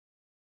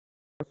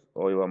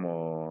Hoy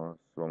vamos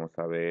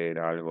a ver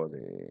algo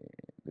de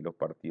los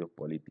partidos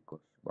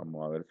políticos.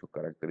 Vamos a ver sus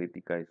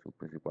características y sus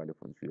principales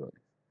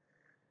funciones.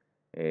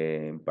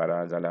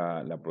 Para ya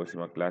la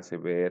próxima clase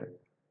ver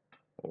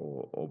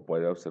o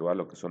poder observar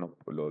lo que son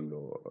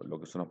lo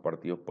que son los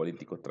partidos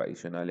políticos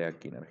tradicionales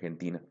aquí en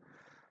Argentina,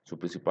 sus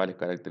principales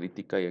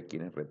características y a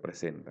quienes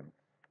representan.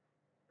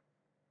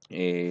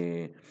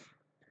 Eh,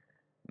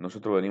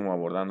 Nosotros venimos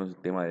abordando el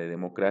tema de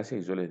democracia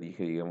y yo les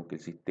dije, digamos, que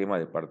el sistema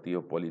de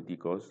partidos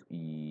políticos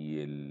y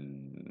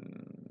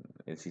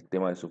el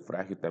sistema de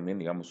sufragio también,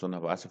 digamos, son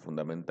las bases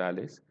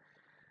fundamentales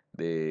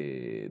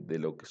de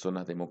lo que son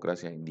las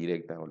democracias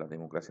indirectas o las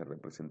democracias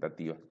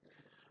representativas.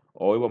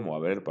 Hoy vamos a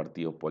ver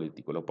partidos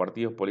políticos. Los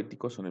partidos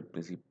políticos son el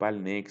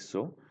principal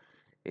nexo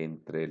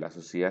entre la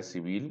sociedad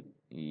civil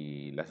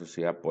y la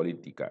sociedad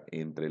política,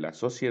 entre la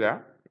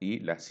sociedad y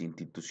las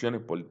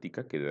instituciones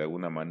políticas que de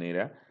alguna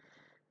manera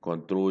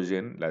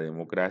construyen la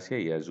democracia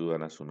y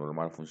ayudan a su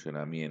normal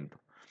funcionamiento.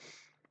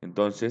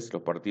 Entonces,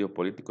 los partidos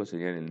políticos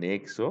serían el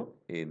nexo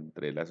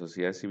entre la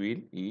sociedad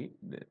civil y,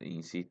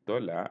 insisto,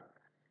 la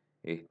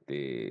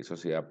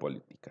sociedad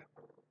política.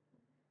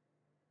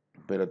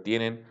 Pero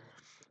tienen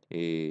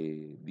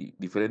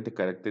diferentes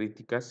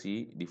características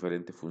y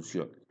diferentes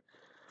funciones.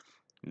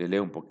 Les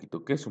leo un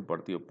poquito. ¿Qué es un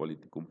partido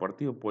político? Un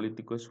partido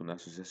político es una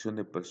asociación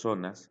de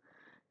personas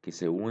que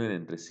se unen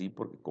entre sí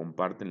porque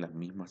comparten las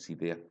mismas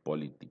ideas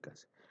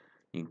políticas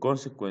y en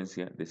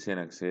consecuencia desean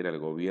acceder al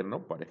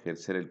gobierno para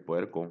ejercer el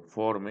poder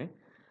conforme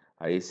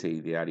a ese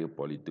ideario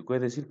político.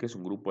 Es decir, que es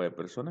un grupo de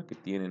personas que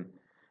tienen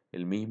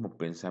el mismo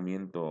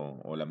pensamiento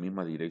o la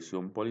misma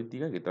dirección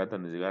política que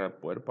tratan de llegar al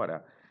poder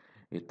para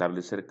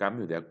establecer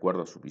cambios de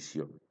acuerdo a su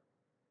visión.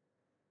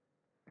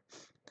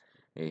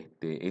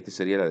 Esta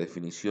sería la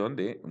definición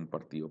de un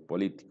partido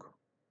político.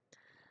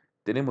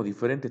 Tenemos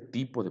diferentes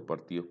tipos de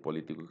partidos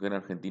políticos. En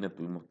Argentina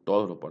tuvimos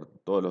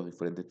todos los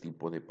diferentes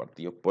tipos de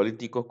partidos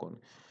políticos,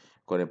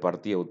 con el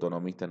Partido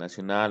Autonomista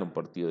Nacional, un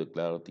partido de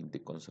claro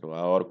tinte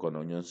conservador, con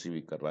Unión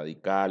Cívica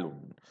Radical,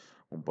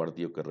 un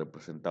partido que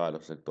representaba a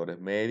los sectores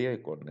medios,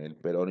 y con el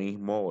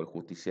peronismo o el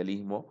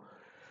justicialismo,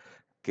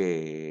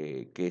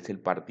 que es el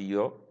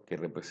partido que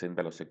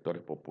representa a los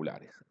sectores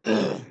populares.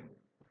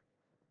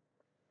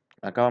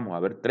 Acá vamos a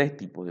ver tres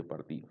tipos de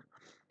partidos.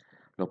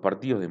 Los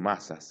partidos de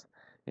masas.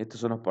 Estos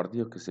son los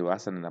partidos que se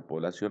basan en la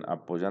población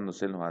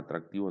apoyándose en los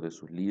atractivos de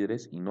sus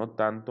líderes y no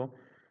tanto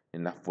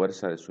en la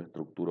fuerza de su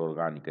estructura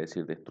orgánica, es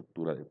decir, de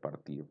estructura de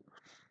partido.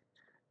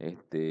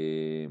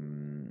 Este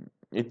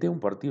es un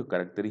partido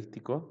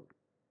característico,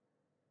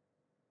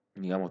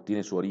 digamos,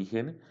 tiene su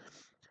origen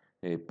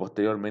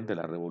posteriormente a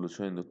la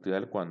Revolución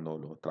Industrial, cuando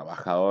los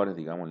trabajadores,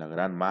 digamos, la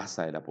gran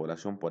masa de la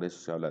población, por eso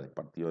se habla de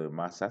partido de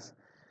masas,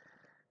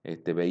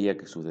 veía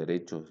que sus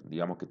derechos,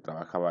 digamos que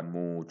trabajaban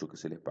mucho, que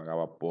se les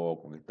pagaba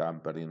poco, que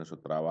estaban perdiendo su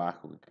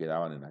trabajo, que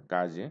quedaban en la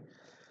calle.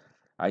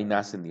 Ahí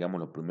nacen, digamos,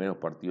 los primeros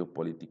partidos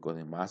políticos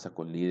de masa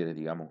con líderes,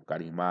 digamos,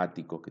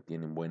 carismáticos, que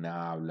tienen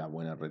buena habla,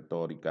 buena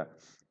retórica.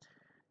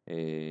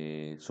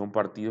 Son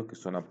partidos que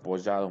son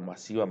apoyados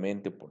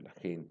masivamente por la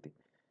gente.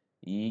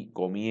 Y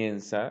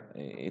comienza,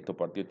 estos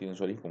partidos tienen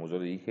su origen, como yo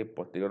le dije,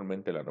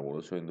 posteriormente a la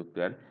Revolución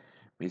Industrial,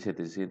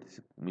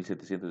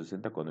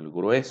 1760, con el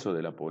grueso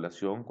de la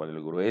población, con el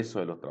grueso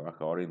de los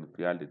trabajadores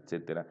industriales,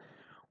 etcétera,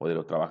 o de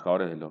los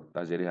trabajadores de los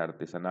talleres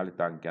artesanales,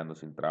 estaban quedando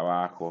sin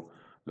trabajo,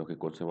 los que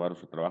conservaron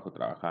su trabajo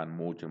trabajaban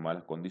mucho en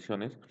malas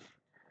condiciones.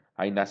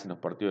 Ahí nacen los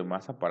partidos de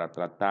masa para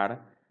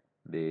tratar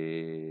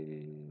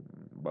de,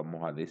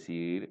 vamos a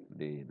decir,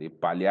 de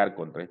paliar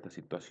contra esta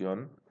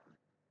situación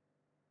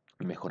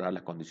y mejorar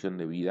las condiciones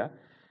de vida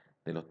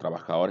de los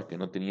trabajadores que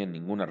no tenían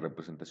ninguna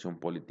representación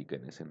política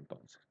en ese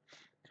entonces.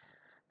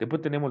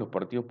 Después tenemos los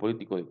partidos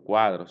políticos de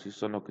cuadros, y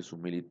son los que sus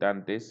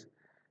militantes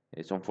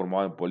son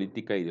formados en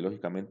política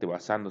ideológicamente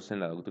basándose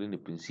en la doctrina y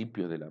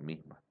principios de la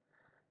misma.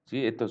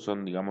 ¿Sí? Estos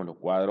son, digamos, los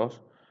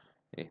cuadros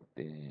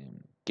este,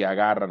 que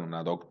agarran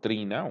una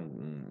doctrina,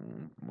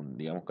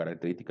 digamos,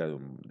 característica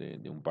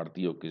de un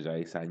partido que ya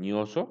es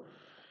añoso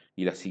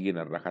y la siguen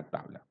a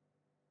rajatabla.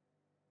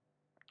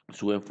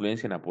 Su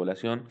influencia en la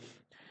población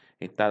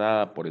está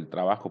dada por el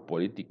trabajo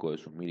político de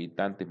sus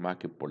militantes más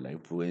que por la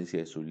influencia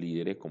de sus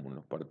líderes como en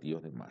los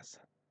partidos de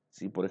masa.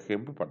 ¿Sí? Por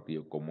ejemplo, el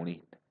Partido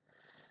Comunista.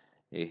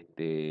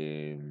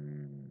 Este,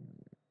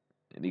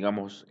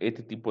 digamos,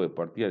 este tipo de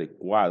partida de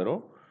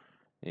cuadro,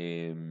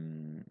 eh,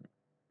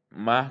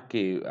 más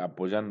que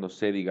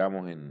apoyándose,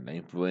 digamos, en la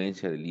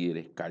influencia de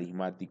líderes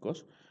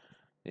carismáticos,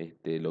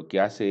 lo que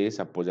hace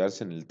es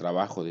apoyarse en el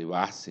trabajo de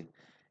base,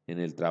 en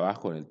el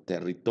trabajo en el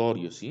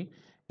territorio, ¿sí?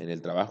 En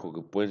el trabajo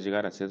que pueden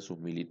llegar a hacer sus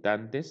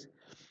militantes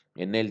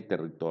en el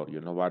territorio,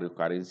 en los barrios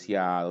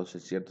carenciados,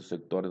 en ciertos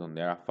sectores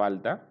donde haga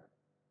falta.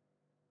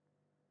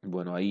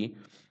 Bueno, ahí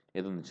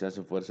es donde se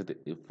hacen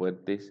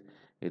fuertes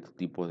estos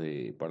tipos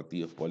de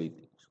partidos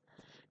políticos.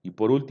 Y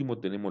por último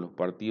tenemos los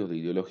partidos de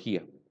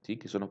ideología, ¿sí?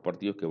 Que son los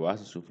partidos que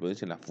basan su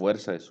influencia en la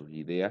fuerza de sus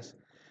ideas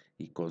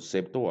y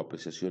conceptos o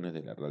apreciaciones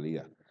de la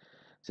realidad.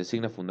 Se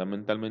asigna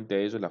fundamentalmente a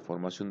ellos la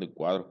formación de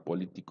cuadros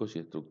políticos y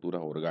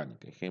estructuras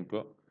orgánicas.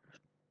 Ejemplo,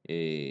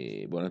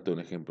 Bueno, esto es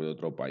un ejemplo de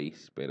otro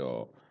país,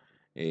 pero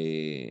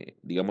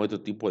digamos,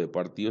 estos tipos de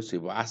partidos se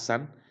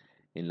basan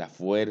en la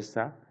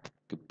fuerza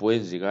que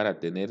pueden llegar a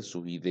tener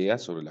sus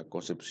ideas sobre la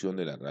concepción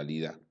de la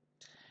realidad.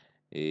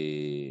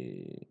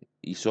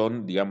 Y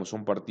son, digamos,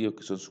 son partidos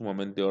que son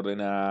sumamente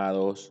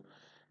ordenados,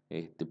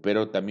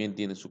 pero también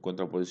tienen su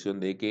contraposición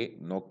de que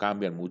no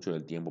cambian mucho en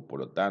el tiempo. Por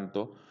lo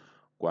tanto,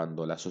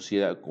 cuando la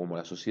sociedad, como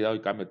la sociedad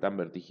hoy cambia tan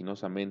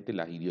vertiginosamente,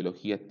 las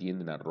ideologías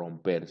tienden a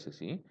romperse,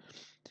 ¿sí?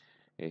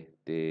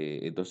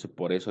 Entonces,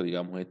 por eso,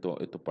 digamos,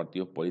 estos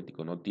partidos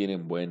políticos no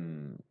tienen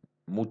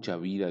mucha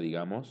vida,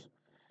 digamos,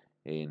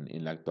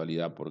 en la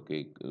actualidad,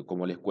 porque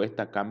como les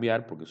cuesta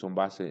cambiar, porque son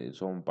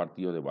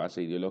partidos de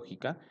base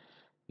ideológica,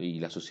 y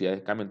las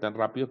sociedades cambian tan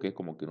rápido que es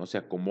como que no se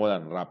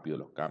acomodan rápido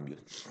los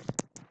cambios.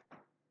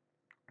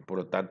 Por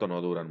lo tanto, no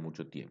duran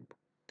mucho tiempo.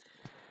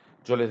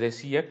 Yo les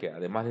decía que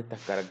además de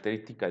estas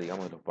características,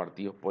 digamos, de los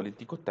partidos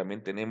políticos,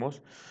 también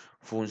tenemos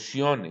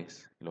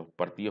funciones. Los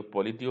partidos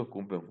políticos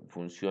cumplen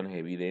funciones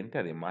evidentes,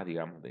 además,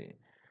 digamos,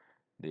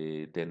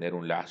 de tener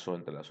un lazo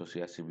entre la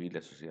sociedad civil y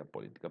la sociedad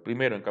política.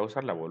 Primero,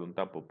 encauzar la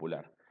voluntad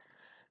popular.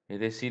 Es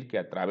decir, que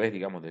a través,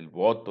 digamos, del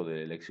voto, de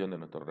la elección de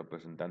nuestros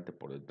representantes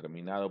por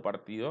determinado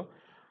partido,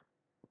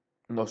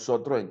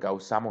 nosotros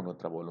encauzamos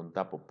nuestra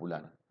voluntad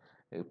popular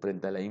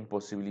frente a la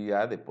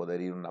imposibilidad de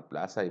poder ir a una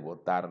plaza y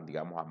votar,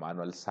 digamos, a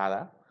mano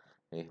alzada,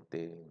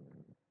 este,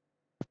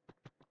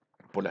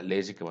 por las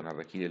leyes que van a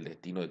regir el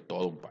destino de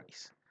todo un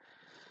país.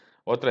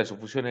 Otra de sus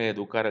funciones es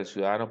educar al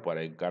ciudadano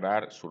para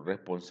encarar su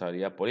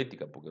responsabilidad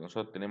política, porque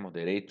nosotros tenemos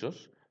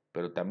derechos,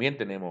 pero también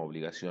tenemos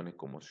obligaciones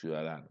como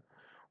ciudadanos.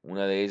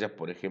 Una de ellas,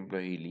 por ejemplo,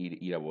 es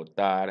ir a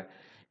votar,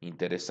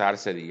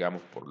 interesarse,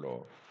 digamos, por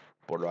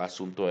los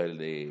asuntos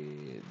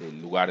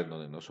del lugar en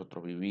donde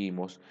nosotros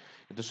vivimos.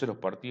 Entonces los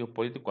partidos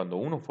políticos, cuando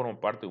uno forma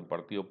parte de un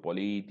partido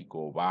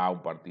político, o va a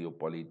un partido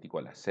político,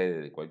 a la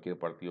sede de cualquier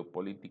partido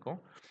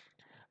político,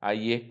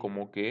 ahí es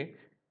como que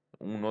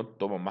uno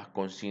toma más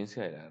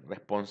conciencia de la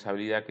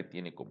responsabilidad que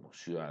tiene como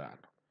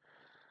ciudadano.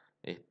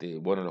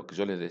 Bueno, lo que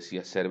yo les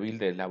decía, servir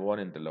de eslabón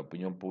entre la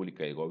opinión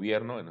pública y el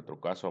gobierno, en nuestro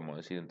caso vamos a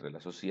decir entre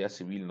la sociedad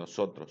civil,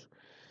 nosotros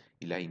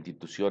y las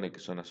instituciones que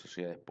son las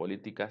sociedades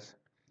políticas.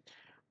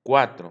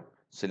 4,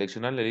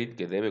 seleccionar la élite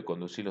que debe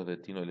conducir los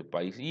destinos del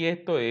país. Y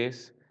esto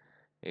es,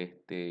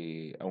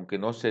 aunque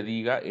no se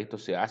diga, esto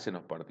se hace en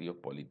los partidos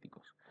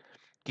políticos.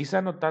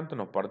 Quizá no tanto en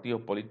los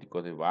partidos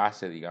políticos de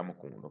base, digamos,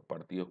 como los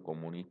partidos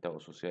comunistas o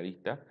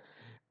socialistas,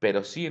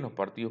 pero sí en los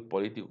partidos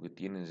políticos que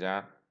tienen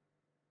ya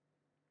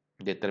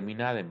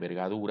determinada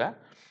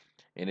envergadura.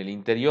 En el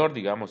interior,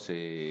 digamos,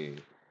 se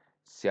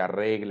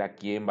arregla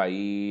quién va a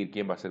ir,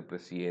 quién va a ser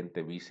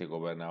presidente,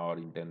 vicegobernador,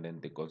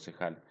 intendente,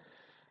 concejal,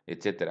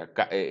 etcétera.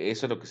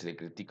 Eso es lo que se le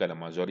critica a la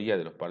mayoría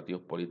de los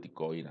partidos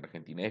políticos hoy en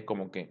Argentina. Es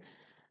como que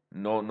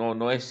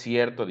no es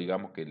cierto,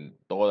 digamos, que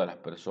todas las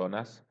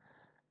personas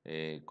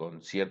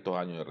con ciertos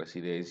años de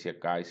residencia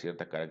acá y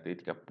ciertas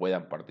características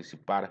puedan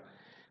participar,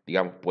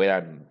 digamos,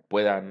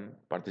 puedan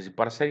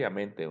participar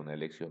seriamente en una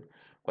elección.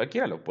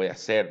 Cualquiera lo puede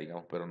hacer,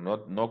 digamos, pero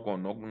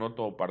no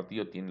todo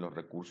partido tiene los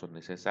recursos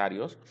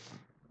necesarios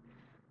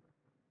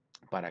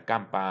para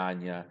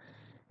campaña,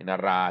 en la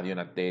radio, en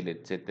la tele,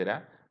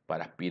 etcétera,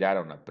 para aspirar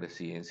a una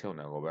presidencia o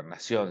una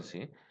gobernación,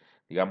 ¿sí?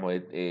 Digamos,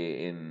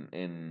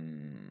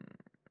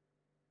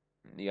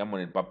 digamos,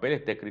 en el papel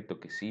está escrito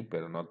que sí,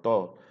 pero no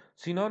todo.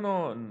 Si no,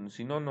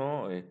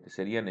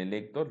 serían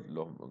electos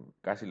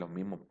casi las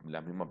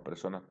mismas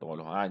personas todos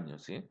los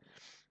años, ¿sí?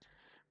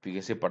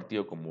 Fíjese,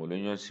 partidos como la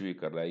Unión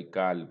Cívica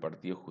Radical, el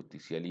Partido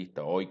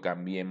Justicialista, Hoy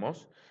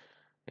Cambiemos,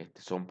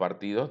 son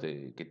partidos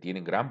que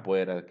tienen gran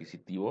poder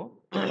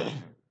adquisitivo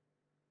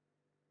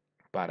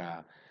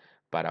para,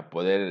 para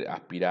poder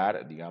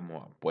aspirar,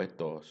 digamos, a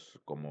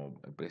puestos como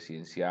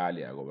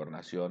presidenciales, a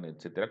gobernación,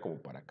 etcétera,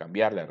 como para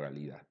cambiar la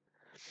realidad.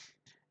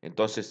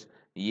 Entonces,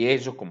 y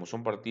ellos, como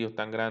son partidos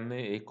tan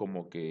grandes, es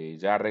como que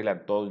ya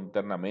arreglan todo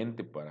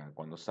internamente para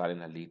cuando salen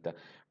las listas.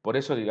 Por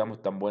eso,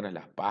 digamos, tan buenas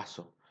las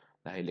PASO,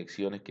 las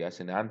elecciones que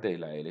hacen antes de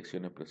las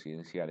elecciones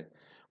presidenciales.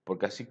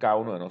 Porque así cada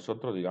uno de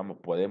nosotros, digamos,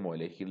 podemos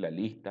elegir la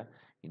lista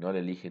y no la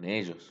eligen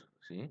ellos,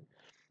 ¿sí?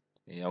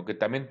 Aunque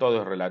también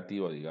todo es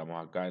relativo,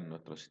 digamos, acá en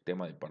nuestro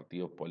sistema de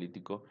partidos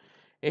políticos.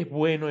 Es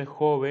bueno, es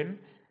joven,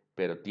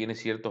 pero tiene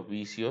ciertos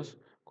vicios,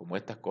 como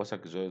estas cosas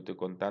que yo estoy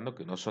contando,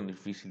 que no son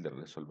difíciles de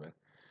resolver,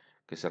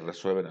 que se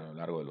resuelven a lo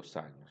largo de los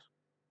años,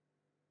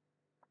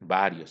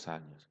 varios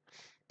años.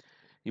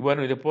 Y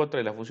bueno, y después otra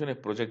de las funciones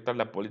es proyectar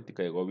la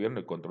política de gobierno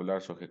y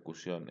controlar su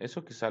ejecución.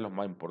 Eso quizás es lo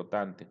más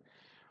importante,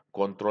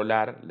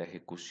 controlar la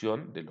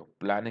ejecución de los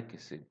planes que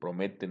se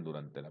prometen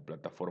durante la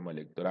plataforma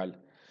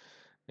electoral,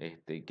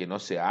 que no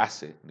se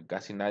hace,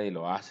 casi nadie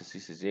lo hace,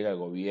 si se llega al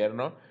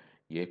gobierno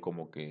y es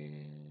como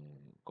que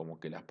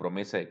las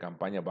promesas de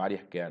campaña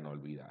varias quedan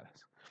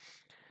olvidadas.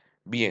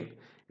 Bien,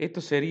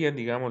 esto sería,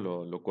 digamos,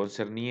 lo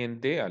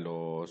concerniente a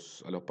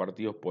los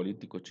partidos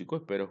políticos,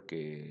 chicos. Espero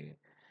que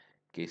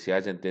se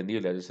haya entendido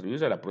y le haya servido.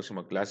 Ya la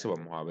próxima clase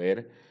vamos a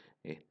ver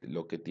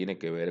lo que tiene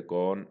que ver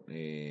con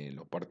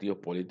los partidos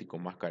políticos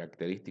más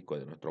característicos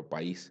de nuestro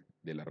país.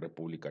 de la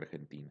República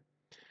Argentina.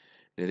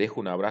 Les dejo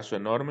un abrazo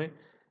enorme.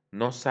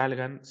 No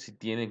salgan si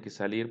tienen que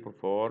salir, por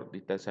favor.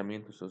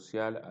 Distanciamiento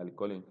social,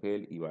 alcohol en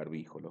gel y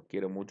barbijo. Los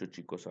quiero mucho,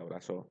 chicos.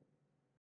 Abrazo.